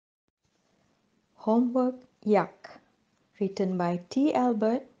Homework Yuck, written by T.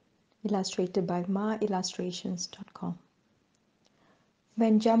 Albert, illustrated by maillustrations.com.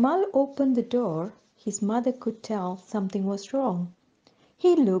 When Jamal opened the door, his mother could tell something was wrong.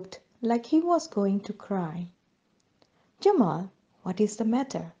 He looked like he was going to cry. "Jamal, what is the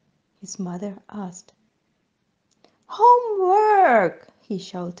matter?" his mother asked. "Homework!" he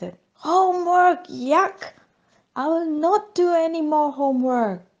shouted. "Homework! Yuck! I will not do any more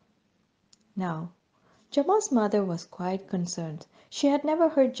homework." Now, Jamal's mother was quite concerned. She had never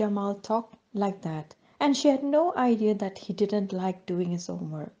heard Jamal talk like that, and she had no idea that he didn't like doing his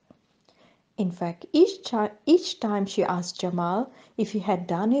homework. In fact, each time she asked Jamal if he had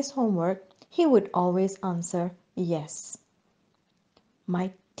done his homework, he would always answer yes.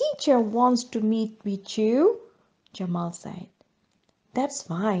 "My teacher wants to meet with you," Jamal said. "That's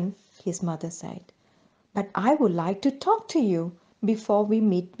fine," his mother said, "but I would like to talk to you before we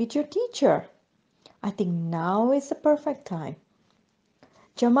meet with your teacher. I think now is the perfect time."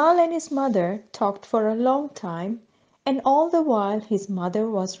 Jamal and his mother talked for a long time, and all the while his mother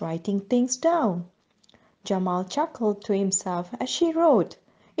was writing things down. Jamal chuckled to himself as she wrote.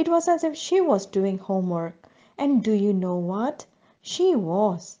 It was as if she was doing homework, and do you know what? She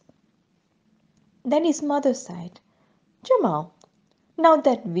was. Then his mother said, "Jamal, now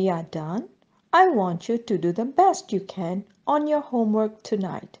that we are done, I want you to do the best you can on your homework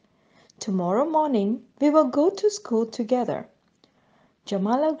tonight. Tomorrow morning we will go to school together."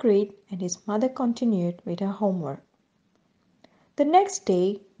 Jamal agreed, and his mother continued with her homework. The next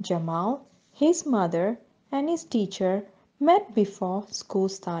day, Jamal, his mother, and his teacher met before school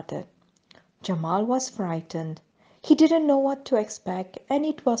started. Jamal was frightened. He didn't know what to expect, and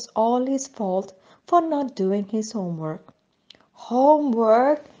it was all his fault for not doing his homework.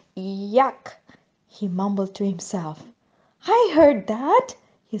 "Homework? Yuck!" he mumbled to himself. "I heard that,"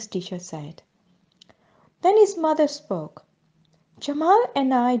 his teacher said. Then his mother spoke. "Jamal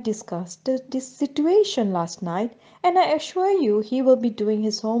and I discussed this situation last night, and I assure you he will be doing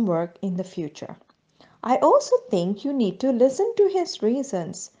his homework in the future. I also think you need to listen to his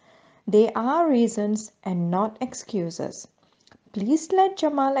reasons. They are reasons and not excuses. Please let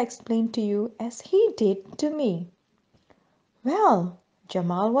Jamal explain to you as he did to me." Well,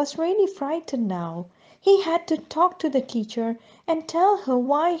 Jamal was really frightened now. He had to talk to the teacher and tell her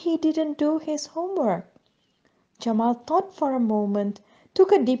why he didn't do his homework. Jamal thought for a moment,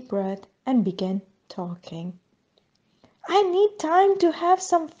 took a deep breath, and began talking. "I need time to have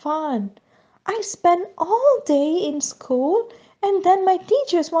some fun. I spend all day in school, and then my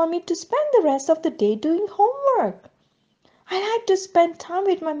teachers want me to spend the rest of the day doing homework. I like to spend time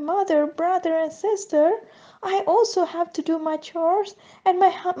with my mother, brother, and sister. I also have to do my chores and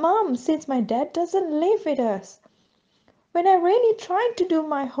my mom since my dad doesn't live with us. When I really try to do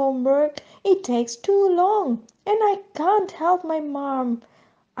my homework, it takes too long, and I can't help my mom.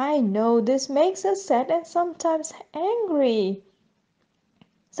 I know this makes us sad and sometimes angry.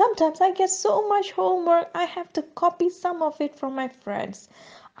 Sometimes I get so much homework I have to copy some of it from my friends.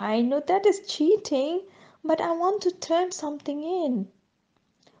 I know that is cheating, but I want to turn something in.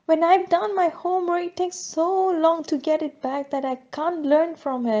 When I've done my homework, it takes so long to get it back that I can't learn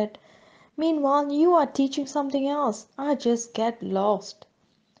from it. Meanwhile, you are teaching something else. I just get lost."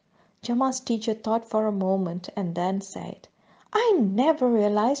 Jamal's teacher thought for a moment and then said, "I never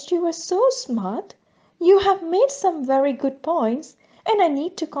realized you were so smart. You have made some very good points, and I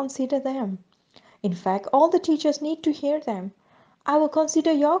need to consider them. In fact, all the teachers need to hear them. I will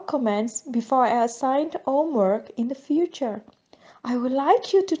consider your comments before I assign homework in the future. I would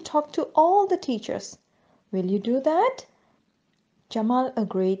like you to talk to all the teachers. Will you do that?" Jamal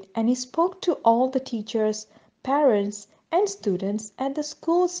agreed, and he spoke to all the teachers, parents, and students at the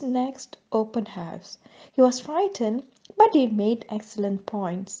school's next open house. He was frightened, but he made excellent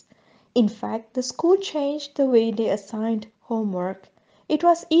points. In fact, the school changed the way they assigned homework. It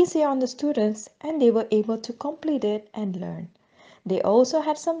was easier on the students, and they were able to complete it and learn. They also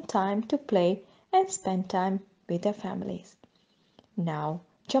had some time to play and spend time with their families. Now,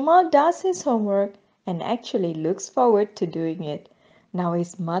 Jamal does his homework and actually looks forward to doing it. Now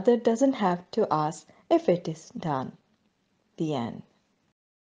his mother doesn't have to ask if it is done. The end.